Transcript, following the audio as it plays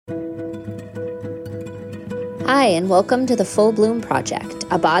Hi, and welcome to the Full Bloom Project,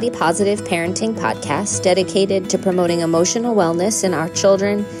 a body-positive parenting podcast dedicated to promoting emotional wellness in our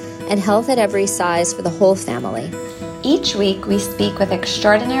children and health at every size for the whole family. Each week, we speak with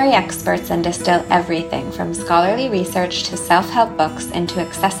extraordinary experts and distill everything from scholarly research to self-help books into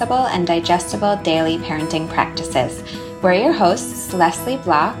accessible and digestible daily parenting practices. We're your hosts, Leslie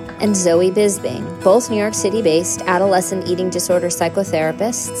Block and Zoe Bisbing, both New York City-based adolescent eating disorder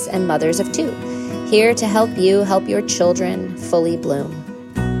psychotherapists and mothers of two, here to help you help your children fully bloom.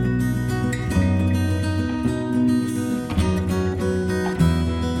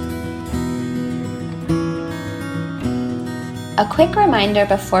 A quick reminder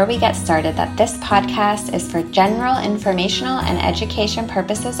before we get started that this podcast is for general informational and education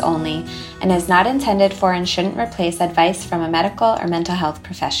purposes only and is not intended for and shouldn't replace advice from a medical or mental health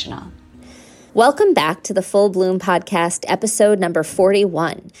professional. Welcome back to the Full Bloom Podcast, episode number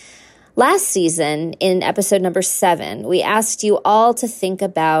 41. Last season, in episode number 7, we asked you all to think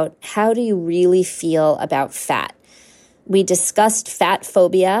about how do you really feel about fat. We discussed fat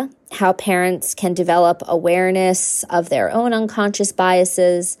phobia, how parents can develop awareness of their own unconscious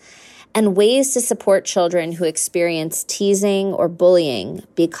biases, and ways to support children who experience teasing or bullying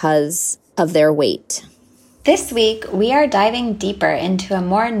because of their weight. This week, we are diving deeper into a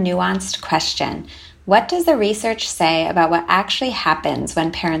more nuanced question. What does the research say about what actually happens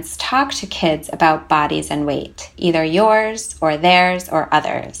when parents talk to kids about bodies and weight, either yours or theirs or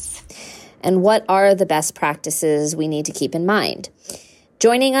others? And what are the best practices we need to keep in mind?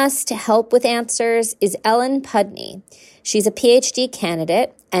 Joining us to help with answers is Ellen Pudney. She's a PhD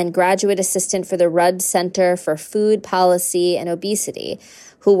candidate and graduate assistant for the Rudd Center for Food Policy and Obesity,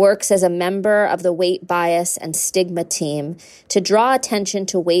 who works as a member of the Weight Bias and Stigma team to draw attention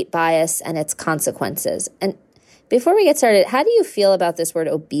to weight bias and its consequences. And before we get started, how do you feel about this word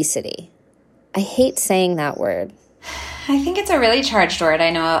obesity? I hate saying that word. I think it's a really charged word. I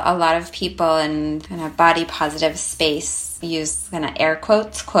know a lot of people in kind of body positive space use kind of air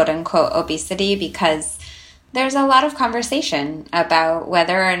quotes, quote unquote, obesity, because there's a lot of conversation about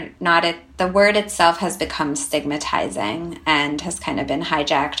whether or not the word itself has become stigmatizing and has kind of been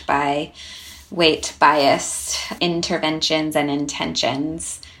hijacked by weight biased interventions and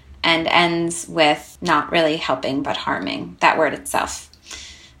intentions and ends with not really helping but harming, that word itself.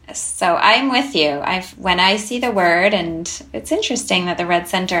 So I'm with you. When I see the word, and it's interesting that the Rudd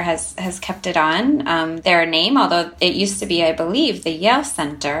Center has kept it on their name, although it used to be, I believe, the Yale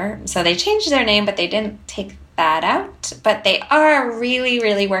Center. So they changed their name, but they didn't take that out. But they are really,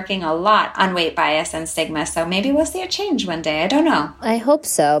 really working a lot on weight bias and stigma. So maybe we'll see a change one day. I don't know. I hope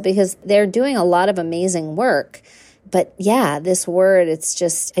so, because they're doing a lot of amazing work. But yeah, this word, it's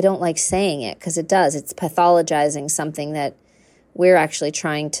just, I don't like saying it because it does. It's pathologizing something that we're actually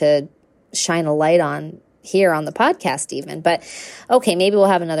trying to shine a light on here on the podcast even. But okay, maybe we'll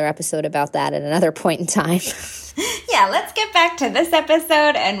have another episode about that at another point in time. Yeah, let's get back to this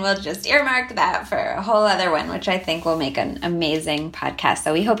episode and we'll just earmark that for a whole other one, which I think will make an amazing podcast.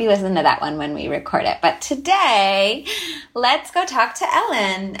 So we hope you listen to that one when we record it. But today, let's go talk to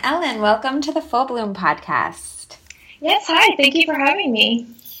Ellen. Ellen, welcome to the Full Bloom Podcast. Yes, hi. Thank you for having me.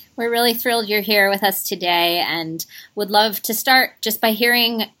 We're really thrilled you're here with us today and would love to start just by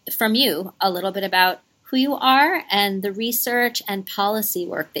hearing from you a little bit about who you are and the research and policy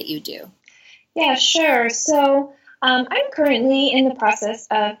work that you do. Yeah, sure. So I'm currently in the process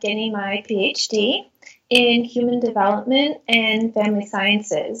of getting my PhD in human development and family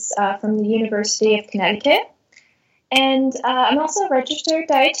sciences from the University of Connecticut. And I'm also a registered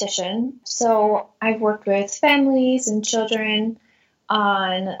dietitian. So I've worked with families and children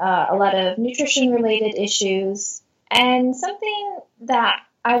on a lot of nutrition-related issues. And something that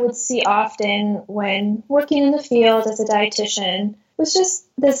I would see often when working in the field as a dietitian was just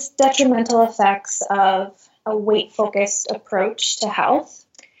this detrimental effects of a weight-focused approach to health.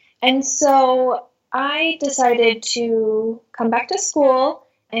 And so I decided to come back to school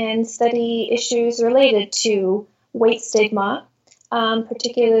and study issues related to weight stigma,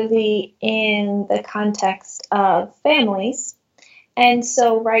 particularly in the context of families. And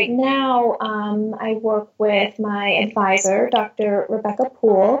so right now, I work with my advisor, Dr. Rebecca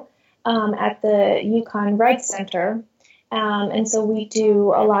Poole, at the UConn Rudd Center. And so we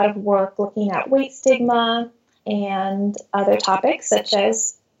do a lot of work looking at weight stigma and other topics such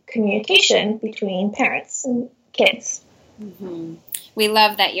as communication between parents and kids. Mm-hmm. We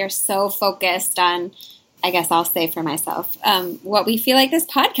love that you're so focused on, I guess I'll say for myself, what we feel like this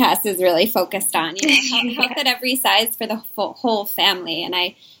podcast is really focused on, health at every size for the whole family. And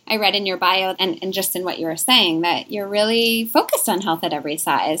I read in your bio and just in what you were saying that you're really focused on health at every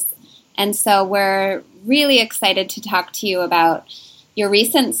size. And so we're really excited to talk to you about your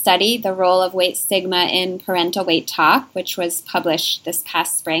recent study, The Role of Weight Stigma in Parental Weight Talk, which was published this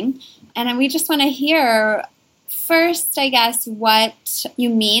past spring. And we just want to hear first, I guess, what you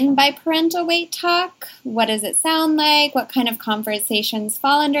mean by parental weight talk. What does it sound like? What kind of conversations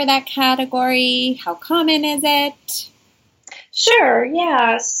fall under that category? How common is it? Sure,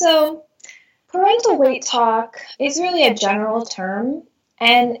 yeah. So parental weight talk is really a general term,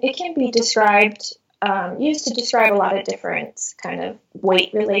 and it can be described, used to describe a lot of different kind of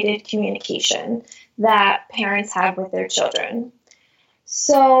weight-related communication that parents have with their children.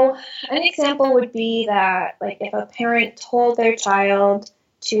 So an example would be that, like, if a parent told their child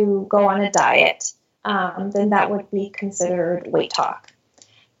to go on a diet, then that would be considered weight talk.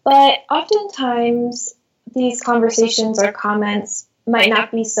 But oftentimes, these conversations or comments might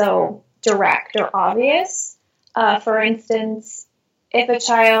not be so direct or obvious. For instance, if a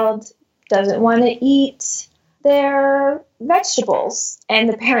child doesn't want to eat their vegetables, and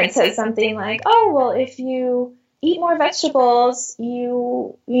the parent says something like, "Oh, well, if you eat more vegetables,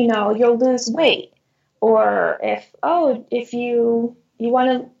 you'll lose weight," or if you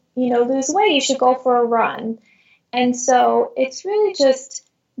want to lose weight, you should go for a run. And so it's really just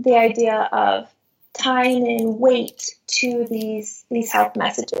the idea of tying in weight to these health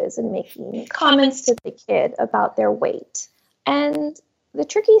messages and making comments to the kid about their weight. And the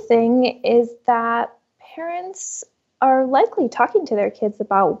tricky thing is that parents are likely talking to their kids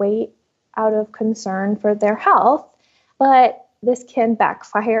about weight out of concern for their health, but this can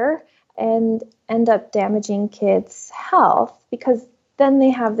backfire and end up damaging kids' health because then they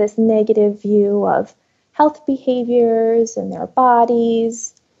have this negative view of health behaviors and their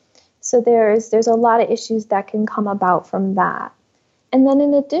bodies. So there's a lot of issues that can come about from that. And then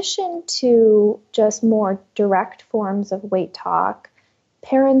in addition to just more direct forms of weight talk,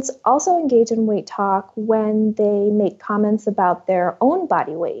 parents also engage in weight talk when they make comments about their own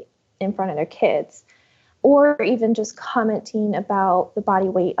body weight in front of their kids, or even just commenting about the body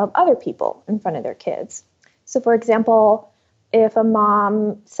weight of other people in front of their kids. So for example, if a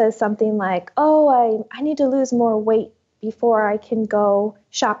mom says something like, "Oh, I need to lose more weight before I can go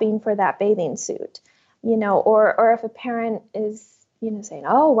shopping for that bathing suit," or if a parent is, saying,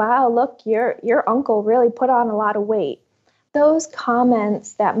 "Oh, wow, look, your uncle really put on a lot of weight." Those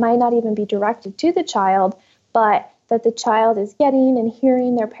comments that might not even be directed to the child, but that the child is getting and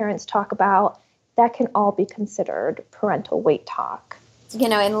hearing their parents talk about, that can all be considered parental weight talk.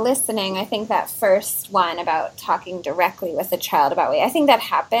 In listening, I think that first one about talking directly with the child about weight, I think that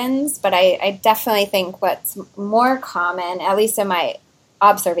happens, but I definitely think what's more common, at least in my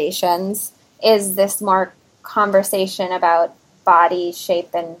observations, is this more conversation about body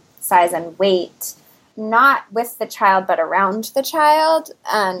shape and size and weight, not with the child, but around the child.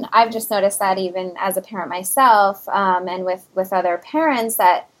 And I've just noticed that even as a parent myself, and with other parents,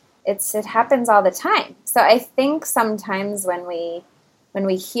 that it happens all the time. So I think sometimes when we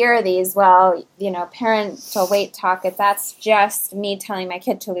hear these, parental weight talk, that's just me telling my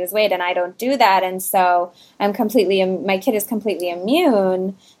kid to lose weight, and I don't do that, and so my kid is completely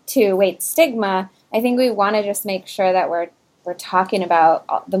immune to weight stigma. I think we want to just make sure that we're talking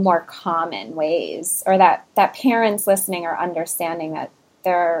about the more common ways, or that parents listening are understanding that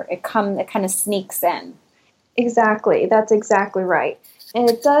it kind of sneaks in. Exactly, that's exactly right, and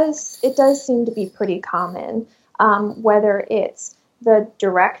it does seem to be pretty common, whether it's the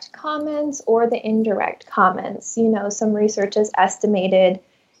direct comments or the indirect comments. Some research has estimated,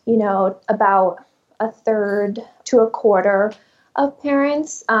 about a third to a quarter of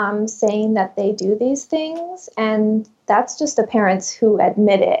parents saying that they do these things, and that's just the parents who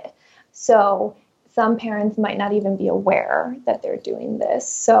admit it. So some parents might not even be aware that they're doing this.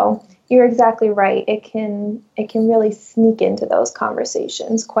 So you're exactly right. It can really sneak into those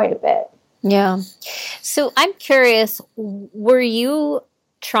conversations quite a bit. Yeah. So I'm curious, were you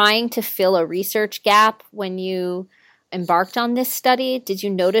trying to fill a research gap when you embarked on this study? Did you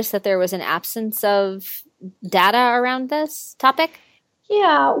notice that there was an absence of data around this topic?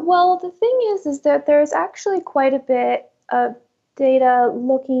 Yeah, well, the thing is that there's actually quite a bit of data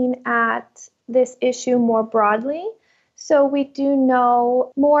looking at this issue more broadly. So we do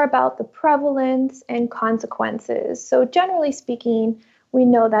know more about the prevalence and consequences. So generally speaking, we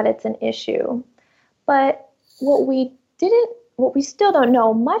know that it's an issue. But what we still don't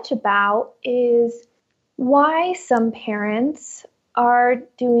know much about is why some parents are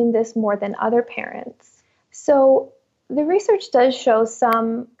doing this more than other parents. So the research does show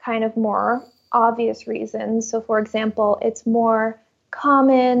some kind of more obvious reasons. So for example, it's more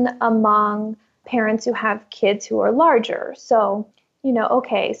common among parents who have kids who are larger. So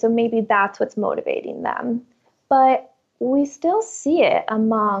okay, so maybe that's what's motivating them. But we still see it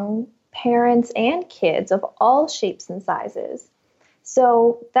among parents and kids of all shapes and sizes.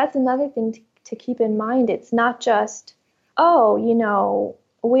 So that's another thing to keep in mind. It's not just,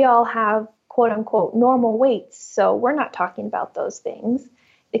 we all have quote unquote normal weights, so we're not talking about those things.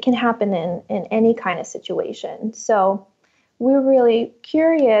 It can happen in any kind of situation. So we're really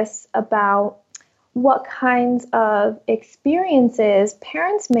curious about what kinds of experiences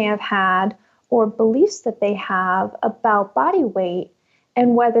parents may have had or beliefs that they have about body weight,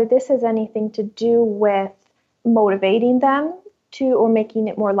 and whether this has anything to do with motivating them to, or making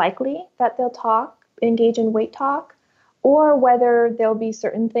it more likely that they'll engage in weight talk, or whether there'll be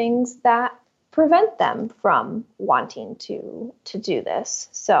certain things that prevent them from wanting to do this.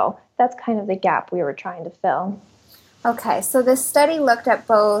 So that's kind of the gap we were trying to fill. Okay, so this study looked at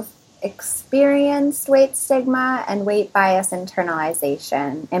both experienced weight stigma and weight bias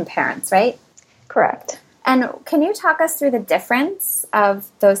internalization in parents, right? Correct. And can you talk us through the difference of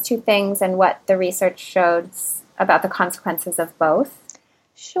those two things and what the research showed about the consequences of both?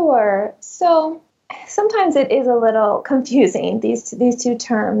 Sure. So sometimes it is a little confusing, these two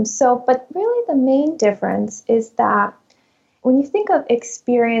terms. But really the main difference is that when you think of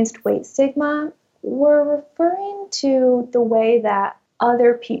experienced weight stigma, we're referring to the way that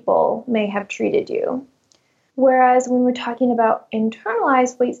other people may have treated you. Whereas when we're talking about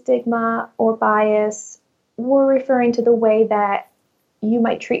internalized weight stigma or bias, we're referring to the way that you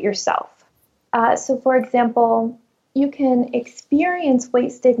might treat yourself. So for example, you can experience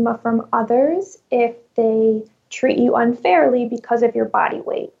weight stigma from others if they treat you unfairly because of your body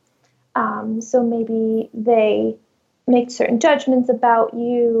weight. So maybe they make certain judgments about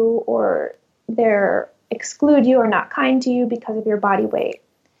you, or they exclude you or not kind to you because of your body weight.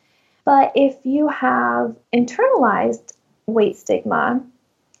 But if you have internalized weight stigma,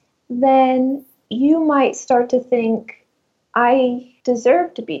 then you might start to think, I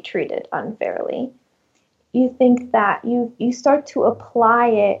deserve to be treated unfairly. You think that you start to apply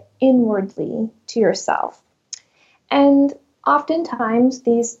it inwardly to yourself. And oftentimes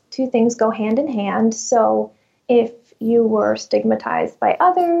these two things go hand in hand. So if you were stigmatized by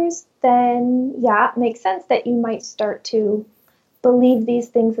others, then it makes sense that you might start to believe these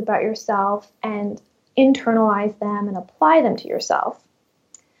things about yourself and internalize them and apply them to yourself.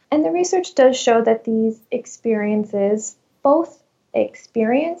 And the research does show that these experiences, both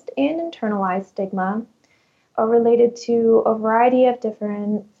experienced and internalized stigma, are related to a variety of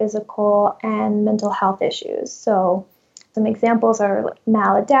different physical and mental health issues. So some examples are like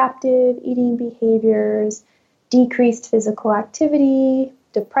maladaptive eating behaviors, decreased physical activity,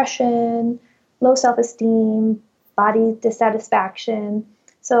 depression, low self-esteem, body dissatisfaction.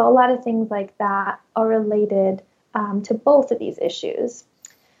 So a lot of things like that are related to both of these issues.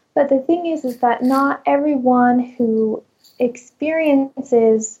 But the thing is that not everyone who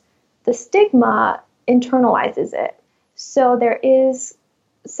experiences the stigma internalizes it. So there is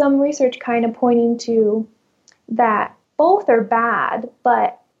some research kind of pointing to that both are bad,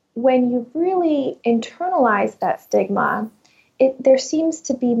 but when you really internalize that stigma, there seems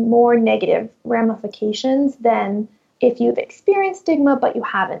to be more negative ramifications than if you've experienced stigma but you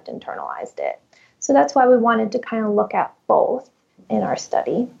haven't internalized it. So that's why we wanted to kind of look at both in our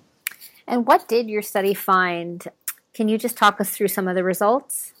study. And what did your study find? Can you just talk us through some of the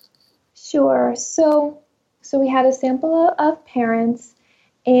results? Sure. So we had a sample of parents,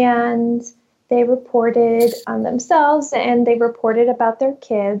 and they reported on themselves and they reported about their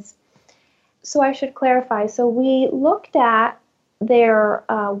kids. So I should clarify. So we looked at their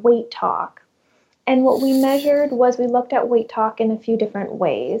weight talk. And what we measured was we looked at weight talk in a few different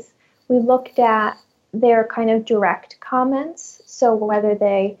ways. We looked at their kind of direct comments. So whether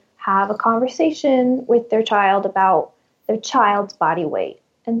they have a conversation with their child about their child's body weight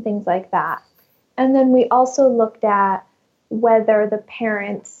and things like that. And then we also looked at whether the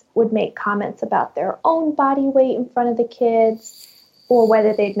parents would make comments about their own body weight in front of the kids, or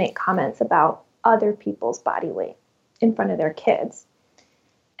whether they'd make comments about other people's body weight in front of their kids.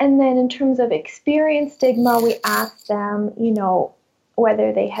 And then in terms of experienced stigma, we asked them,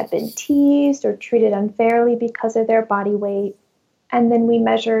 whether they had been teased or treated unfairly because of their body weight. And then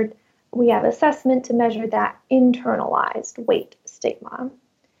we have assessment to measure that internalized weight stigma.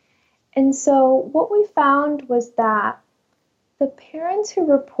 And so what we found was that the parents who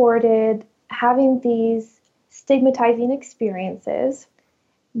reported having these stigmatizing experiences,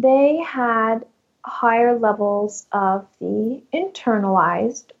 they had higher levels of the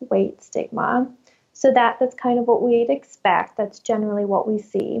internalized weight stigma. So that's kind of what we'd expect. That's generally what we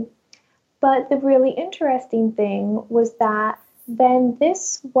see. But the really interesting thing was that then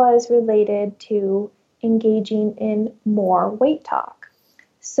this was related to engaging in more weight talk.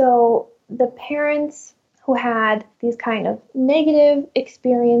 So the parents who had these kind of negative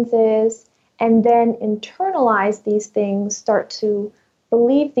experiences and then internalize these things, start to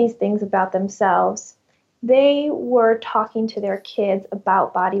believe these things about themselves, they were talking to their kids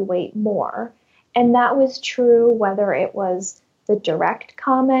about body weight more. And that was true whether it was the direct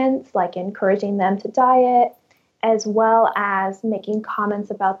comments, like encouraging them to diet, as well as making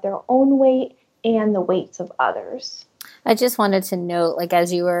comments about their own weight and the weights of others. I just wanted to note, like,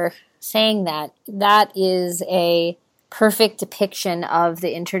 as you were saying that, that is a perfect depiction of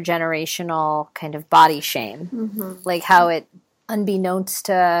the intergenerational kind of body shame. Mm-hmm. Like how it, unbeknownst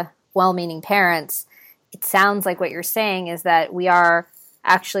to well-meaning parents, it sounds like what you're saying is that we are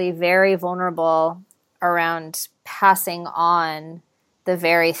actually very vulnerable around passing on the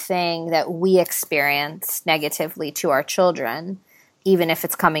very thing that we experience negatively to our children, even if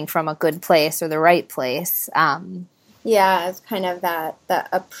it's coming from a good place or the right place. Yeah, it's kind of that the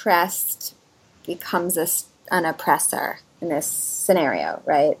oppressed becomes an oppressor in this scenario,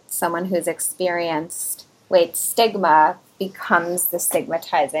 right? Someone who's experienced weight stigma becomes the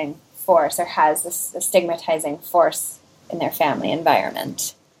stigmatizing force or has the stigmatizing force in their family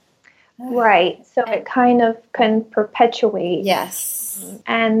environment. Right. So it kind of can perpetuate. Yes.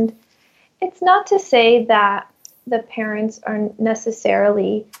 And it's not to say that the parents are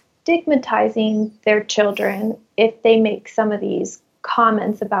necessarily stigmatizing their children if they make some of these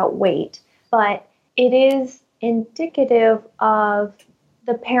comments about weight, but it is indicative of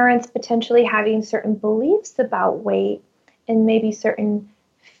the parents potentially having certain beliefs about weight and maybe certain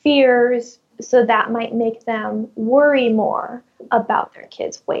fears, so that might make them worry more about their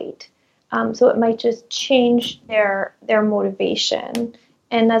kids' weight. So it might just change their motivation.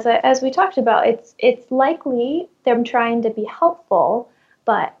 And as we talked about, it's likely them trying to be helpful,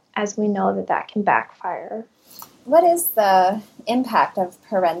 but as we know that can backfire. What is the impact of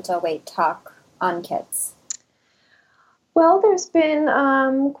parental weight talk on kids? Well, there's been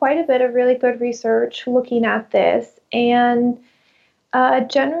quite a bit of really good research looking at this, and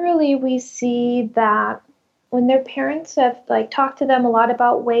generally we see that when their parents have talked to them a lot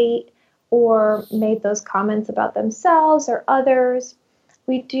about weight or made those comments about themselves or others,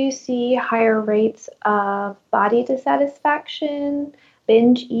 we do see higher rates of body dissatisfaction,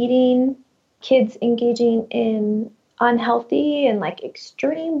 binge eating, kids engaging in unhealthy and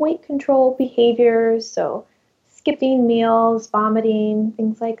extreme weight control behaviors, so skipping meals, vomiting,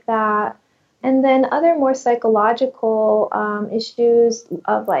 things like that. And then other more psychological issues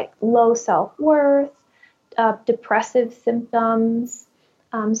of low self-worth, depressive symptoms.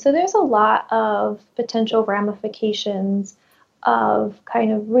 So there's a lot of potential ramifications of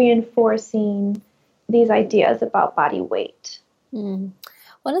kind of reinforcing these ideas about body weight. Mm.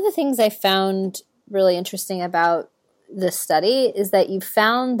 One of the things I found really interesting about this study is that you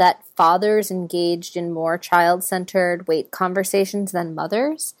found that fathers engaged in more child-centered weight conversations than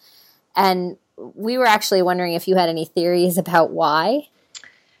mothers. And we were actually wondering if you had any theories about why.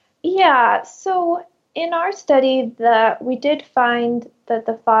 Yeah, so in our study, we did find that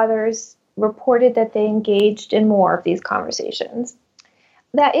the fathers reported that they engaged in more of these conversations.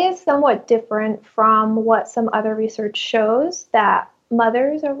 That is somewhat different from what some other research shows, that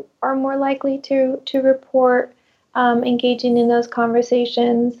mothers are more likely to report engaging in those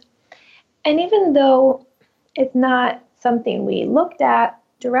conversations. And even though it's not something we looked at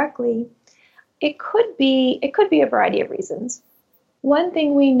directly, it could be a variety of reasons. One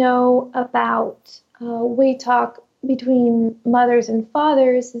thing we know about weight talk between mothers and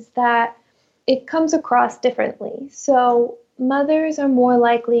fathers is that it comes across differently. So mothers are more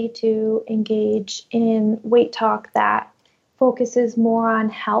likely to engage in weight talk that focuses more on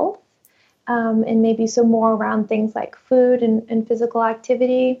health and maybe some more around things like food and physical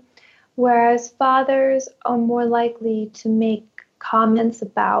activity, whereas fathers are more likely to make comments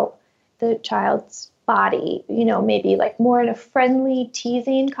about the child's body, maybe more in a friendly,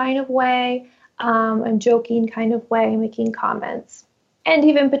 teasing kind of way, and joking kind of way, making comments. And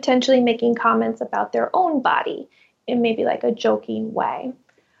even potentially making comments about their own body in maybe a joking way.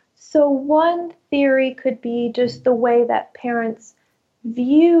 So one theory could be just the way that parents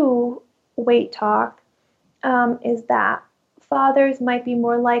view weight talk is that fathers might be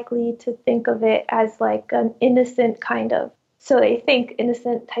more likely to think of it as an innocent kind of, so they think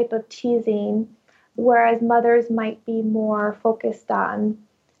innocent type of teasing, whereas mothers might be more focused on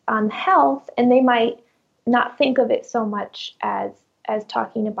health, and they might not think of it so much as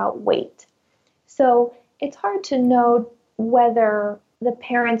talking about weight. So it's hard to know whether the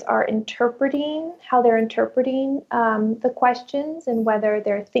parents are interpreting, how they're interpreting the questions and whether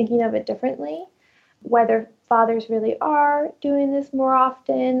they're thinking of it differently, whether fathers really are doing this more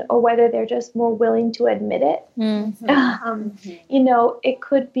often or whether they're just more willing to admit it. It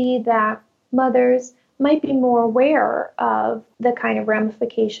could be that mothers might be more aware of the kind of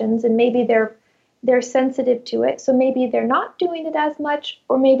ramifications and maybe they're sensitive to it. So maybe they're not doing it as much,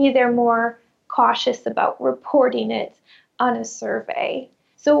 or maybe they're more cautious about reporting it on a survey.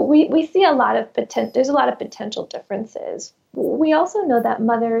 So we see a lot of there's a lot of potential differences. We also know that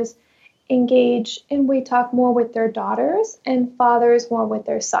mothers engage in weight talk more with their daughters and fathers more with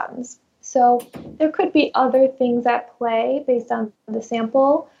their sons. So there could be other things at play based on the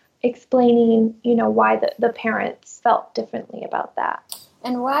sample explaining, why the parents felt differently about that.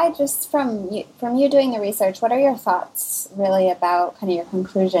 And why, just from you doing the research, what are your thoughts really about kind of your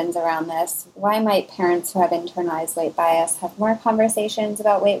conclusions around this? Why might parents who have internalized weight bias have more conversations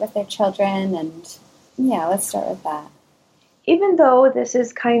about weight with their children? And let's start with that. Even though this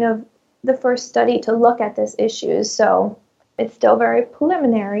is kind of the first study to look at this issue, so it's still very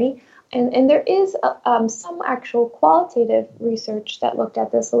preliminary, and there is some actual qualitative research that looked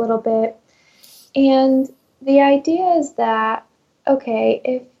at this a little bit. And the idea is that,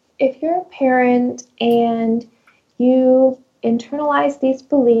 okay, if you're a parent and you internalize these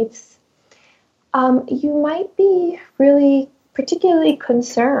beliefs, you might be really particularly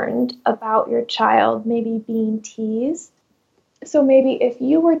concerned about your child maybe being teased. So maybe if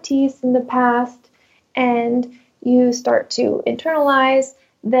you were teased in the past and you start to internalize,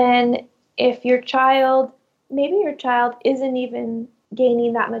 then if maybe your child isn't even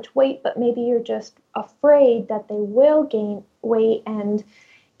gaining that much weight, but maybe you're just afraid that they will gain weight and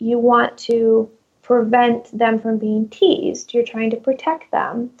you want to prevent them from being teased. You're trying to protect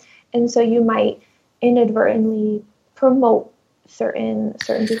them. And so you might inadvertently promote certain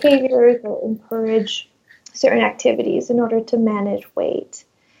behaviors or encourage certain activities in order to manage weight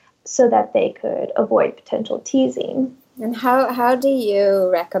so that they could avoid potential teasing. And how do you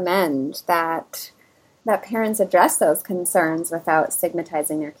recommend that parents address those concerns without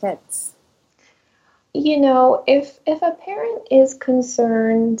stigmatizing their kids? If a parent is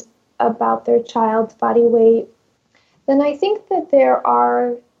concerned about their child's body weight, then I think that there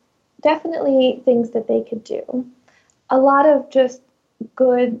are definitely things that they could do. A lot of just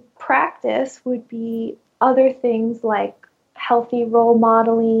good practice would be other things like healthy role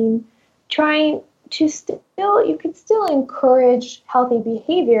modeling, trying to you could still encourage healthy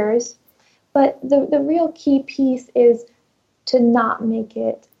behaviors, but the real key piece is to not make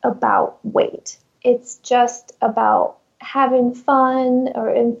it about weight. It's just about having fun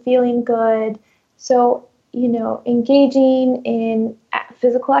and feeling good. So, engaging in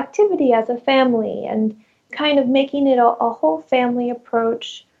physical activity as a family and kind of making it a whole family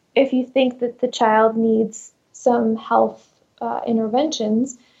approach. If you think that the child needs some health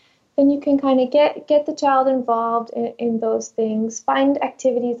interventions, then you can kind of get the child involved in those things. Find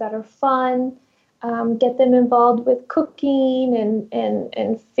activities that are fun. Get them involved with cooking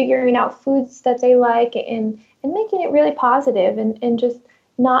and figuring out foods that they like and making it really positive and just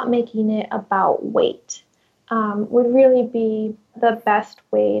not making it about weight would really be the best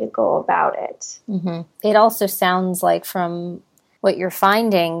way to go about it. Mm-hmm. It also sounds like from what you're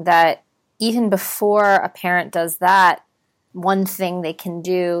finding that even before a parent does that, one thing they can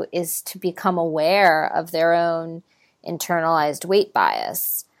do is to become aware of their own internalized weight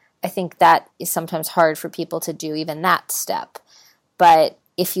bias. I think that is sometimes hard for people to do, even that step. But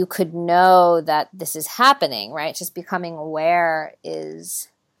if you could know that this is happening, right, just becoming aware is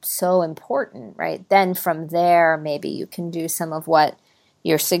so important, right? Then from there, maybe you can do some of what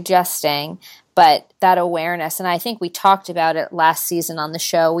you're suggesting. But that awareness, and I think we talked about it last season on the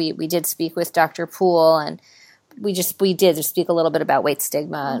show. We did speak with Dr. Poole, and we did speak a little bit about weight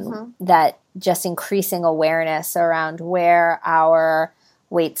stigma and that just increasing awareness around where our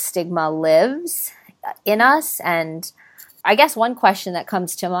weight stigma lives in us. And I guess one question that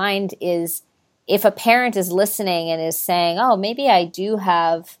comes to mind is if a parent is listening and is saying, oh, maybe I do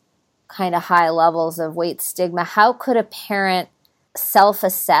have kind of high levels of weight stigma, how could a parent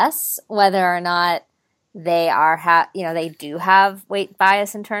self-assess whether or not they are, they do have weight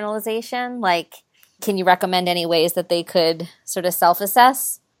bias internalization? Like, can you recommend any ways that they could sort of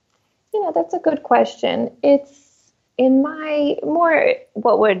self-assess? That's a good question. It's in my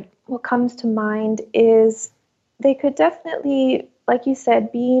what comes to mind is they could definitely, like you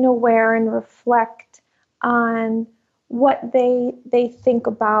said, being aware and reflect on what they think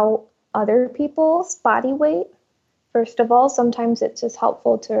about other people's body weight. First of all, sometimes it's just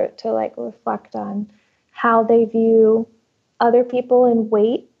helpful to like reflect on how they view other people in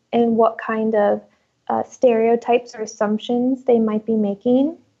weight and what kind of stereotypes or assumptions they might be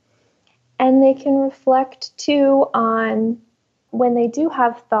making. And they can reflect too on when they do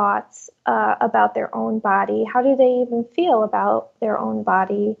have thoughts about their own body. How do they even feel about their own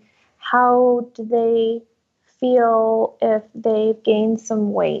body? How do they feel if they've gained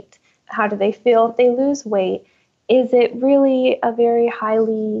some weight? How do they feel if they lose weight? Is it really a very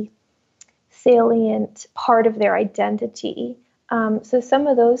highly salient part of their identity? So some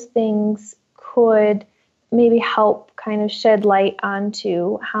of those things could maybe help kind of shed light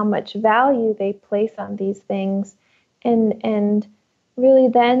onto how much value they place on these things, and really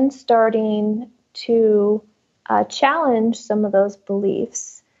then starting to challenge some of those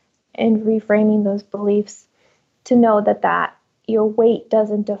beliefs and reframing those beliefs to know that your weight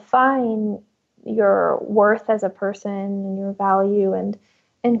doesn't define your worth as a person and your value, and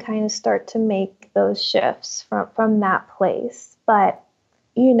kind of start to make those shifts from that place. But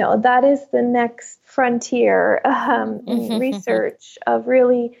that is the next frontier in research of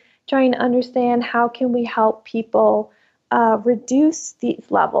really trying to understand how can we help people reduce these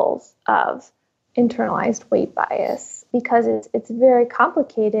levels of internalized weight bias, because it's very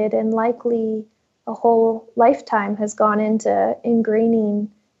complicated and likely a whole lifetime has gone into ingraining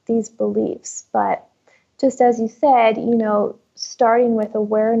these beliefs. But just as you said, starting with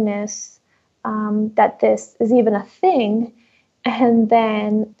awareness that this is even a thing, and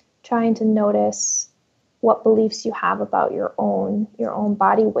then trying to notice what beliefs you have about your own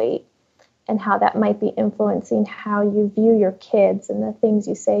body weight and how that might be influencing how you view your kids and the things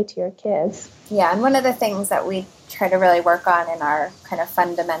you say to your kids. Yeah, and one of the things that we try to really work on in our kind of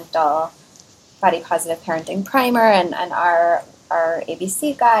fundamental body positive parenting primer and our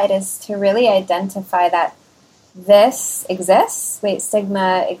ABC guide is to really identify that this exists, weight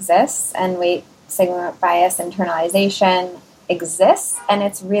stigma exists, and weight stigma bias internalization exists, and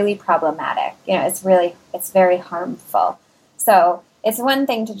it's really problematic. It's very harmful. So it's one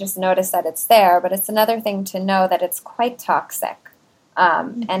thing to just notice that it's there, but it's another thing to know that it's quite toxic,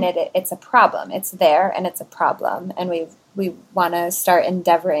 and it's a problem. It's there, and it's a problem, and we want to start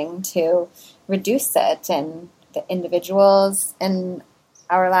endeavoring to reduce it in the individuals in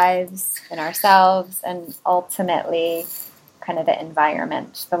our lives, in ourselves, and ultimately kind of the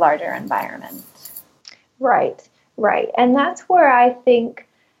environment, the larger environment. Right. And that's where I think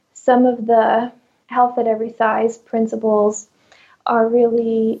some of the health at every size principles are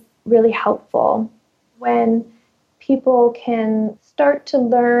really, really helpful. When people can start to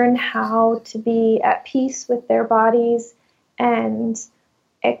learn how to be at peace with their bodies and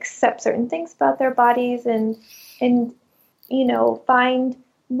accept certain things about their bodies and find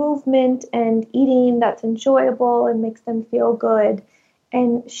movement and eating that's enjoyable and makes them feel good,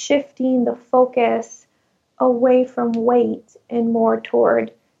 and shifting the focus away from weight and more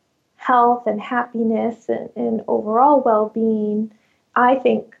toward health and happiness and overall well-being, I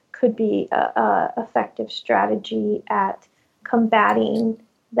think could be a effective strategy at combating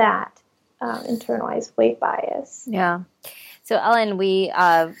that internalized weight bias. Yeah. So, Ellen, we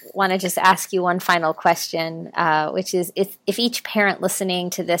want to just ask you one final question, which is if each parent listening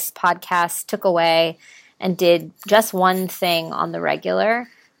to this podcast took away and did just one thing on the regular,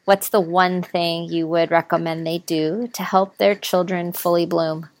 what's the one thing you would recommend they do to help their children fully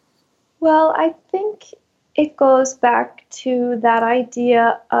bloom? Well, I think it goes back to that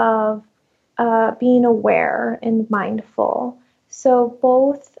idea of being aware and mindful. So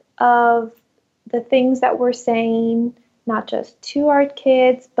both of the things that we're saying, not just to our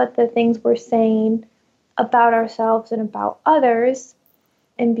kids, but the things we're saying about ourselves and about others,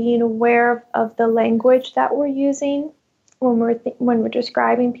 and being aware of the language that we're using when we're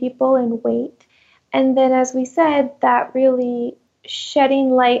describing people and weight. And then, as we said, that really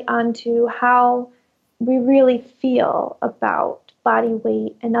shedding light onto how we really feel about body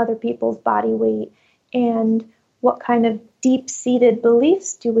weight and other people's body weight, and what kind of deep-seated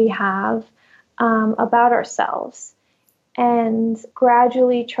beliefs do we have about ourselves, and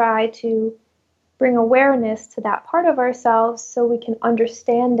gradually try to bring awareness to that part of ourselves so we can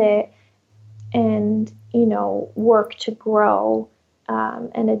understand it and, work to grow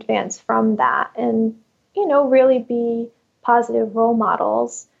and advance from that, and, really be positive role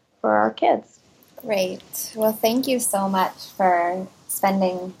models for our kids. Great. Well, thank you so much for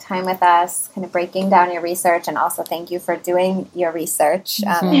spending time with us, kind of breaking down your research, and also thank you for doing your research,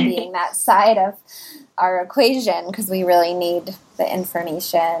 being that side of our equation, because we really need the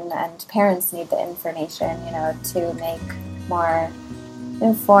information, and parents need the information, to make more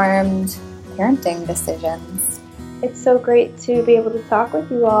informed parenting decisions. It's so great to be able to talk with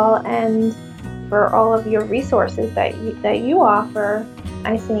you all, and for all of your resources that you offer.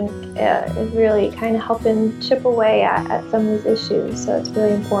 I think is really kind of helping chip away at some of these issues. So it's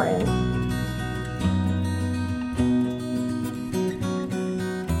really important.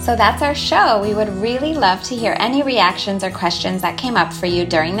 So that's our show. We would really love to hear any reactions or questions that came up for you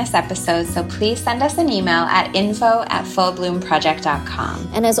during this episode. So please send us an email at info@fullbloomproject.com.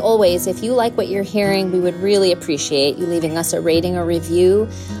 And as always, if you like what you're hearing, we would really appreciate you leaving us a rating or review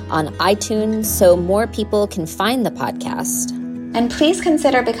on iTunes so more people can find the podcast. And please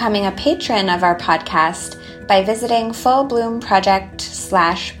consider becoming a patron of our podcast by visiting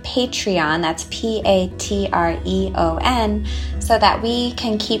fullbloomproject.com/Patreon, that's Patreon, so that we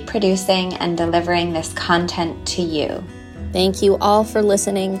can keep producing and delivering this content to you. Thank you all for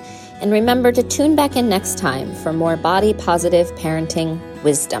listening, and remember to tune back in next time for more body-positive parenting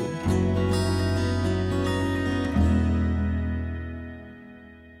wisdom.